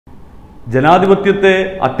ജനാധിപത്യത്തെ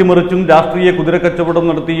അട്ടിമറിച്ചും രാഷ്ട്രീയ കുതിരക്കച്ചവടം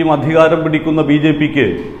നടത്തിയും അധികാരം പിടിക്കുന്ന ബി.ജെ.പിക്ക്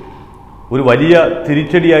ഒരു വലിയ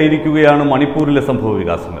തിരിച്ചടിയായിരിക്കുകയാണ് മണിപ്പൂരിലെ സംഭവ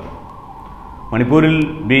വികാസങ്ങൾ. മണിപ്പൂരിൽ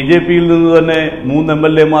ബി.ജെ.പിയിൽ നിന്ന് തന്നെ 3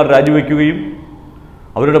 എം.എൽ.എമാർ രാജിവെക്കുകയും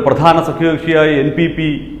അവരുടെ പ്രധാന സഖ്യകക്ഷിയായ NPP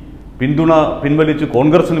പിന്തുണ പിൻവലിച്ച്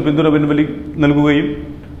കോൺഗ്രസിന് പിന്തുണ നൽകുകയും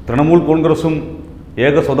തൃണമൂൽ കോൺഗ്രസും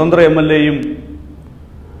ഏക സ്വതന്ത്ര എം.എൽ.എയും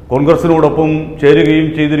കോൺഗ്രസിനോടൊപ്പം ചേരുകയും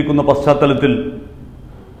ചെയ്തിരിക്കുന്ന പശ്ചാത്തലത്തിൽ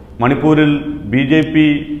മണിപ്പൂരിൽ ബി.ജെ.പി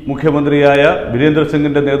മുഖ്യമന്ത്രിയായ വീരേന്ദ്ര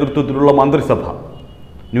സിംഗിൻ്റെ നേതൃത്വത്തിലുള്ള മന്ത്രിസഭ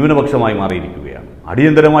ന്യൂനപക്ഷമായി മാറിയിരിക്കുകയാണ്.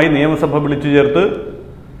 അടിയന്തരമായി നിയമസഭ വിളിച്ചു ചേർത്ത്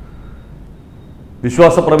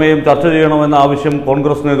വിശ്വാസപ്രമേയം ചർച്ച ചെയ്യണമെന്ന ആവശ്യം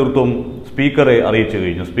കോൺഗ്രസ് നേതൃത്വം സ്പീക്കറെ അറിയിച്ചു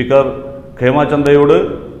കഴിഞ്ഞു. സ്പീക്കർ ഖേമാചന്ദയോട്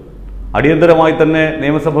അടിയന്തരമായി തന്നെ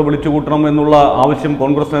നിയമസഭ വിളിച്ചുകൂട്ടണം എന്നുള്ള ആവശ്യം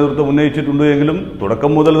കോൺഗ്രസ് നേതൃത്വം ഉന്നയിച്ചിട്ടുണ്ട്. എങ്കിലും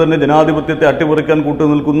തുടക്കം മുതൽ തന്നെ ജനാധിപത്യത്തെ അട്ടിമറിക്കാൻ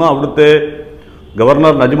കൂട്ടുനിൽക്കുന്ന അവിടുത്തെ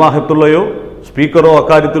ഗവർണർ നജ്മ ഹെപ്തുള്ളയോ സ്പീക്കറോ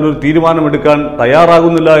അക്കാര്യത്തിലൊരു തീരുമാനമെടുക്കാൻ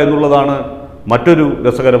തയ്യാറാകുന്നില്ല എന്നുള്ളതാണ് മറ്റൊരു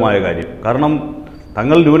രസകരമായ കാര്യം. കാരണം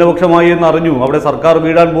തങ്ങൾ ന്യൂനപക്ഷമായി എന്നറിഞ്ഞു, അവിടെ സർക്കാർ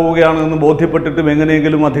വീഴാൻ പോവുകയാണെന്ന് ബോധ്യപ്പെട്ടിട്ടും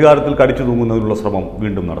എങ്ങനെയെങ്കിലും അധികാരത്തിൽ കടിച്ചു തൂങ്ങുന്നതിനുള്ള ശ്രമം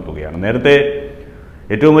വീണ്ടും നടത്തുകയാണ്. നേരത്തെ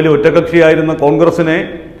ഏറ്റവും വലിയ ഒറ്റകക്ഷിയായിരുന്ന കോൺഗ്രസിനെ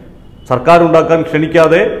സർക്കാർ ഉണ്ടാക്കാൻ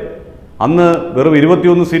ക്ഷണിക്കാതെ അന്ന് വെറും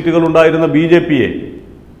 21 സീറ്റുകൾ ഉണ്ടായിരുന്ന ബി.ജെ.പിയെ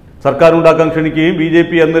സർക്കാർ ഉണ്ടാക്കാൻ ക്ഷണിക്കുകയും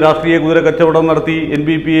ബി.ജെ.പി അന്ന് രാഷ്ട്രീയ കുതിര കച്ചവടം നടത്തി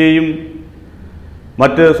NPPയെയും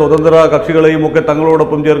മറ്റ് സ്വതന്ത്ര കക്ഷികളെയും ഒക്കെ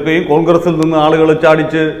തങ്ങളോടൊപ്പം ചേർക്കുകയും കോൺഗ്രസിൽ നിന്ന് ആളുകളെ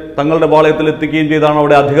ചാടിച്ച് തങ്ങളുടെ പാളയത്തിലെത്തിക്കുകയും ചെയ്താണ്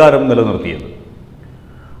അവിടെ അധികാരം നിലനിർത്തിയത്.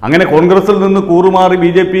 അങ്ങനെ കോൺഗ്രസിൽ നിന്ന് കൂറുമാറി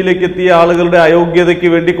ബി.ജെ.പിയിലേക്ക് എത്തിയ ആളുകളുടെ അയോഗ്യതയ്ക്ക്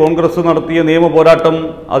വേണ്ടി കോൺഗ്രസ് നടത്തിയ നിയമ പോരാട്ടം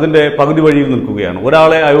അതിൻ്റെ പകുതി വഴിയിൽ നിൽക്കുകയാണ്.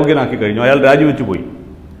 ഒരാളെ അയോഗ്യനാക്കി കഴിഞ്ഞു, അയാൾ രാജിവെച്ചു പോയി.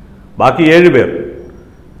 ബാക്കി 7 പേർ,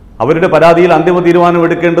 അവരുടെ പരാതിയിൽ അന്തിമ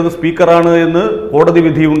തീരുമാനമെടുക്കേണ്ടത് സ്പീക്കറാണ് എന്ന് കോടതി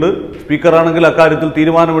വിധിയുണ്ട്. സ്പീക്കറാണെങ്കിൽ അക്കാര്യത്തിൽ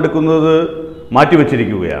തീരുമാനമെടുക്കുന്നത്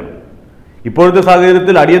മാറ്റിവെച്ചിരിക്കുകയാണ്. ഇപ്പോഴത്തെ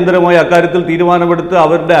സാഹചര്യത്തിൽ അടിയന്തരമായി അക്കാര്യത്തിൽ തീരുമാനമെടുത്ത്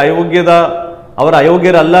അവർ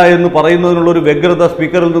അയോഗ്യരല്ല എന്ന് പറയുന്നതിനുള്ളൊരു വ്യഗ്രത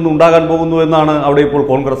സ്പീക്കറിൽ നിന്ന് ഉണ്ടാകാൻ പോകുന്നു എന്നാണ് അവിടെ ഇപ്പോൾ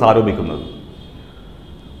കോൺഗ്രസ് ആരോപിക്കുന്നത്.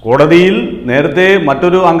 കോടതിയിൽ നേരത്തെ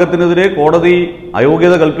മറ്റൊരു അംഗത്തിനെതിരെ കോടതി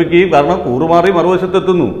അയോഗ്യത കൽപ്പിക്കുകയും, കാരണം കൂറുമാറി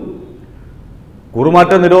മറുവശത്തെത്തുന്നു,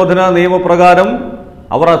 കൂറുമാറ്റ നിരോധന നിയമപ്രകാരം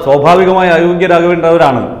അവർ സ്വാഭാവികമായി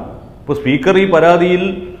അയോഗ്യരാകേണ്ടവരാണ്. ഇപ്പോൾ സ്പീക്കർ ഈ പരാതിയിൽ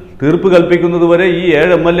തീർപ്പ് കൽപ്പിക്കുന്നതുവരെ ഈ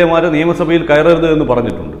 7 എം.എൽ.എമാരെ നിയമസഭയിൽ കയറരുത് എന്ന്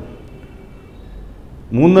പറഞ്ഞിട്ടുണ്ട്.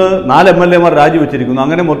 4 എം.എൽ.എമാർ രാജിവെച്ചിരിക്കുന്നു.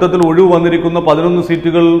 അങ്ങനെ മൊത്തത്തിൽ ഒഴിവ് വന്നിരിക്കുന്ന 11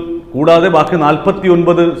 സീറ്റുകൾ കൂടാതെ ബാക്കി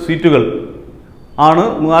 49 സീറ്റുകൾ ആണ്.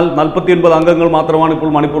 49 അംഗങ്ങൾ മാത്രമാണ് ഇപ്പോൾ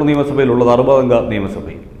മണിപ്പൂർ നിയമസഭയിലുള്ളത്, 60 അംഗ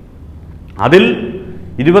നിയമസഭയിൽ. അതിൽ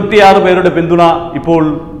 26 പേരുടെ പിന്തുണ ഇപ്പോൾ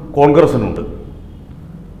കോൺഗ്രസിനുണ്ട്.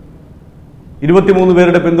 23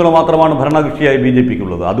 പേരുടെ പിന്തുണ മാത്രമാണ് ഭരണകക്ഷിയായി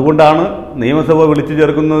ബി.ജെ.പിക്കുള്ളത്. അതുകൊണ്ടാണ് നിയമസഭ വിളിച്ചു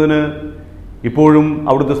ചേർക്കുന്നതിന് ഇപ്പോഴും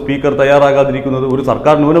അവിടുത്തെ സ്പീക്കർ തയ്യാറാകാതിരിക്കുന്നത്. ഒരു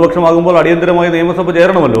സർക്കാർ ന്യൂനപക്ഷമാകുമ്പോൾ അടിയന്തരമായി നിയമസഭ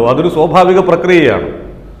ചേരണമല്ലോ, അതൊരു സ്വാഭാവിക പ്രക്രിയയാണ്.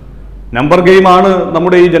 നമ്പർ ഗെയിമാണ്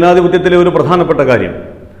നമ്മുടെ ഈ ജനാധിപത്യത്തിലെ ഒരു പ്രധാനപ്പെട്ട കാര്യം.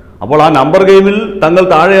 അപ്പോൾ ആ നമ്പർ ഗെയിമിൽ തങ്ങൾ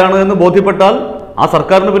താഴെയാണ് എന്ന് ബോധ്യപ്പെട്ടാൽ ആ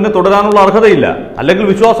സർക്കാരിന് പിന്നെ തുടരാനുള്ള അർഹതയില്ല, അല്ലെങ്കിൽ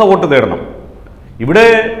വിശ്വാസ വോട്ട് തേടണം. ഇവിടെ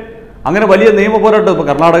അങ്ങനെ വലിയ നിയമ പോരാട്ടം ഇപ്പോൾ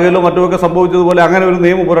കർണാടകയിലോ മറ്റുമൊക്കെ സംഭവിച്ചതുപോലെ അങ്ങനെ ഒരു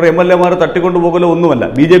നിയമ പോരാട്ടം എം.എൽ.എമാരെ തട്ടിക്കൊണ്ടുപോകലോ ഒന്നുമല്ല.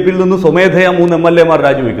 ബി.ജെ.പിയിൽ നിന്ന് സ്വമേധയാ 3 എം.എൽ.എമാർ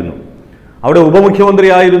രാജിവെക്കുന്നു. അവിടെ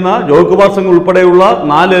ഉപമുഖ്യമന്ത്രിയായിരുന്ന ജോയ്കുമാർ സിംഗ് ഉൾപ്പെടെയുള്ള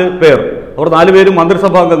 4 പേർ, അവർ 4 പേരും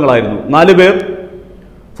മന്ത്രിസഭാംഗങ്ങളായിരുന്നു. 4 പേർ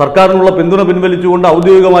സർക്കാരിനുള്ള പിന്തുണ പിൻവലിച്ചുകൊണ്ട്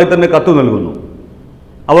ഔദ്യോഗികമായി തന്നെ കത്ത് നൽകുന്നു.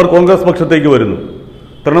 അവർ കോൺഗ്രസ് പക്ഷത്തേക്ക് വരുന്നു.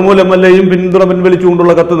 തൃണമൂൽ എം.എൽ.എയും പിന്തുണ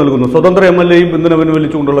പിൻവലിച്ചുകൊണ്ടുള്ള കത്ത് നൽകുന്നു. സ്വതന്ത്ര എം.എൽ.എയും പിന്തുണ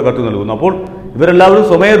പിൻവലിച്ചുകൊണ്ടുള്ള കത്ത് നൽകുന്നു. അപ്പോൾ ഇവരെല്ലാവരും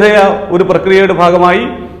സ്വമേധയാ ഒരു പ്രക്രിയയുടെ ഭാഗമായി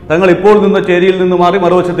തങ്ങൾ ഇപ്പോൾ നിന്ന ചേരിയിൽ നിന്ന് മാറി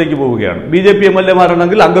മറുവശത്തേക്ക് പോവുകയാണ്. ബി.ജെ.പി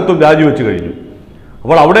എം.എൽ.എമാരാണെങ്കിൽ അംഗത്വം രാജിവെച്ച് കഴിഞ്ഞു.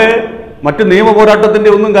 അപ്പോൾ അവിടെ മറ്റ് നിയമ പോരാട്ടത്തിൻ്റെ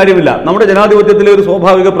ഒന്നും കാര്യമില്ല. നമ്മുടെ ജനാധിപത്യത്തിലെ ഒരു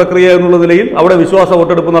സ്വാഭാവിക പ്രക്രിയ എന്നുള്ള നിലയിൽ അവിടെ വിശ്വാസ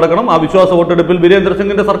വോട്ടെടുപ്പ് നടക്കണം. ആ വിശ്വാസ വോട്ടെടുപ്പിൽ വീരേന്ദ്ര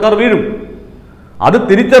സിംഗിൻ്റെ സർക്കാർ വീഴും. അത്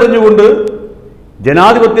തിരിച്ചറിഞ്ഞുകൊണ്ട്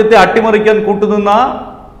ജനാധിപത്യത്തെ അട്ടിമറിക്കാൻ കൂട്ടുനിന്ന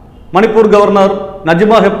മണിപ്പൂർ ഗവർണർ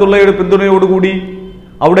നജ്മ ഹെപ്തുള്ളയുടെ പിന്തുണയോടുകൂടി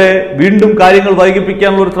അവിടെ വീണ്ടും കാര്യങ്ങൾ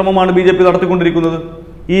വൈകിപ്പിക്കാനുള്ള ഒരു ശ്രമമാണ് ബി.ജെ.പി നടത്തിക്കൊണ്ടിരിക്കുന്നത്.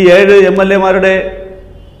 ഈ 7 എം.എൽ.എമാരുടെ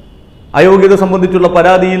അയോഗ്യത സംബന്ധിച്ചുള്ള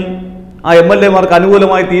പരാതിയിൽ ആ എം.എൽ.എമാർക്ക്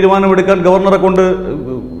അനുകൂലമായി തീരുമാനമെടുക്കാൻ ഗവർണറെ കൊണ്ട്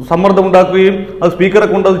സമ്മർദ്ദമുണ്ടാക്കുകയും അത് സ്പീക്കറെ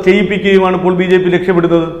കൊണ്ട് അത് ചെയ്യിപ്പിക്കുകയുമാണ് ഇപ്പോൾ ബി.ജെ.പി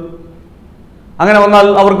ലക്ഷ്യമിടുന്നത്. അങ്ങനെ വന്നാൽ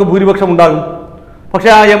അവർക്ക് ഭൂരിപക്ഷം ഉണ്ടാകും. പക്ഷേ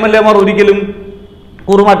ആ എം.എൽ.എമാർ ഒരിക്കലും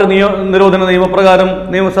കൂറുമാറ്റ നിരോധന നിയമപ്രകാരം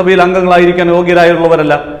നിയമസഭയിൽ അംഗങ്ങളായിരിക്കാൻ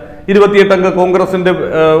യോഗ്യരായുള്ളവരല്ല. 28 അംഗ കോൺഗ്രസിൻ്റെ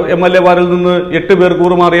എം.എൽ.എമാരിൽ നിന്ന് 8 പേർ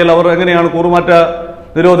കൂറുമാറിയാൽ അവർ എങ്ങനെയാണ് കൂറുമാറ്റ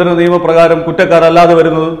നിരോധന നിയമപ്രകാരം കുറ്റക്കാരല്ലാതെ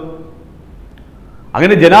വരുന്നത്?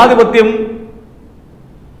 അങ്ങനെ ജനാധിപത്യം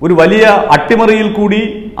ഒരു വലിയ അട്ടിമറിയിൽ കൂടി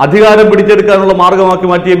അധികാരം പിടിച്ചെടുക്കാനുള്ള മാർഗമാക്കി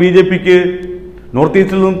മാറ്റിയ ബി.ജെ.പിക്ക് നോർത്ത്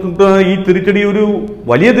ഈസ്റ്റിൽ നിന്ന് ഈ തിരിച്ചടി ഒരു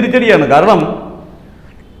വലിയ തിരിച്ചടിയാണ്. കാരണം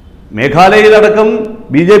മേഘാലയയിലടക്കം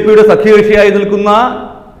ബി.ജെ.പിയുടെ സഖ്യകക്ഷിയായി നിൽക്കുന്ന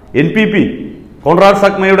NPP കോൺറാഡ്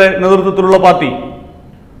സക്മയുടെ നേതൃത്വത്തിലുള്ള പാർട്ടി,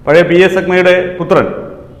 പഴയ പി എ സക്മയുടെ പുത്രൻ.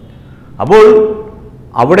 അപ്പോൾ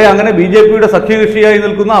അവിടെ അങ്ങനെ ബി ജെ പിയുടെ സഖ്യകക്ഷിയായി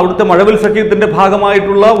നിൽക്കുന്ന അവിടുത്തെ മഴവിൽ സഖ്യത്തിന്റെ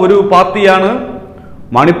ഭാഗമായിട്ടുള്ള ഒരു പാർട്ടിയാണ്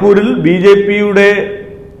മണിപ്പൂരിൽ ബി ജെ പിയുടെ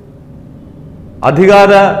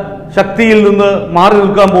അധികാര ശക്തിയിൽ നിന്ന് മാറി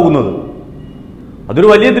നിൽക്കാൻ പോകുന്നത്. അതൊരു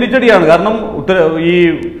വലിയ തിരിച്ചടിയാണ്. കാരണം ഈ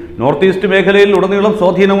നോർത്ത് ഈസ്റ്റ് മേഖലയിൽ ഉടനീളം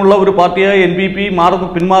സ്വാധീനമുള്ള ഒരു പാർട്ടിയായ NPP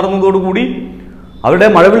പിന്മാറുന്നതോടുകൂടി അവരുടെ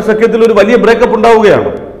മഴവിൽ സഖ്യത്തിൽ ഒരു വലിയ ബ്രേക്കപ്പ് ഉണ്ടാവുകയാണ്.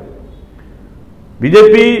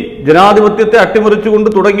 BJP ജനാധിപത്യത്തെ അട്ടിമറിച്ചുകൊണ്ട്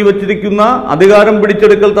തുടങ്ങി വച്ചിരിക്കുന്ന അധികാരം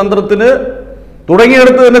പിടിച്ചെടുക്കൽ തന്ത്രത്തിന്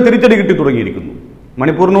തുടങ്ങിയെടുത്ത് തന്നെ തിരിച്ചടി കിട്ടി തുടങ്ങിയിരിക്കുന്നു.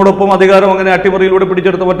 മണിപ്പൂരിനോടൊപ്പം അധികാരം അങ്ങനെ അട്ടിമറിയിലൂടെ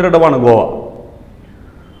പിടിച്ചെടുത്ത മറ്റൊരിടമാണ് ഗോവ.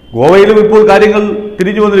 ഗോവയിലും ഇപ്പോൾ കാര്യങ്ങൾ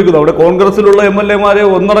തിരിഞ്ഞു വന്നിരിക്കുന്നു. അവിടെ കോൺഗ്രസിലുള്ള MLA-മാരെ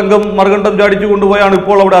ഒന്നടങ്കം മറുകണ്ഠം ചാടിച്ചു കൊണ്ടുപോയാണ്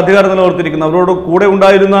ഇപ്പോൾ അവിടെ അധികാരം നിലനിർത്തിയിരിക്കുന്നത്. അവരോട് കൂടെ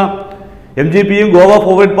ഉണ്ടായിരുന്ന MGP-യും ഗോവ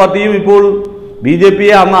ഫോർവേഡ് പാർട്ടിയും ഇപ്പോൾ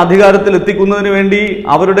BJP-യെ അന്ന് അധികാരത്തിൽ എത്തിക്കുന്നതിന് വേണ്ടി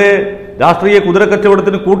അവരുടെ രാഷ്ട്രീയ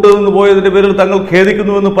കുതിരക്കച്ചവടത്തിന് കൂട്ടുനിന്ന് പോയതിന്റെ പേരിൽ തങ്ങൾ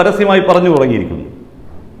ഖേദിക്കുന്നുവെന്ന് പരസ്യമായി പറഞ്ഞു തുടങ്ങിയിരിക്കുന്നു.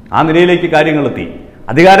 ആ നിലയിലേക്ക് കാര്യങ്ങളെത്തി.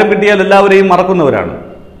 അധികാരം കിട്ടിയാൽ എല്ലാവരെയും മറക്കുന്നവരാണ്.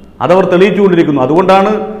 അതവർ തെളിയിച്ചുകൊണ്ടിരിക്കുന്നു.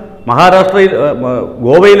 അതുകൊണ്ടാണ്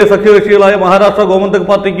ഗോവയിലെ സഖ്യകക്ഷികളായ മഹാരാഷ്ട്ര ഗോമന്തക്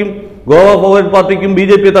പാർട്ടിക്കും ഗോവ ഫോർവേഡ് പാർട്ടിക്കും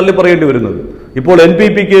BJP-യെ തള്ളിപ്പറയേണ്ടി വരുന്നത്. ഇപ്പോൾ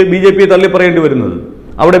NPP-ക്ക് BJP-യെ തള്ളിപ്പറയേണ്ടി വരുന്നത്.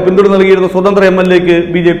 അവിടെ പിന്തുണ നൽകിയിരുന്ന സ്വതന്ത്ര MLA-ക്ക്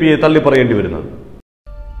BJP-യെ തള്ളിപ്പറയേണ്ടി വരുന്നത്.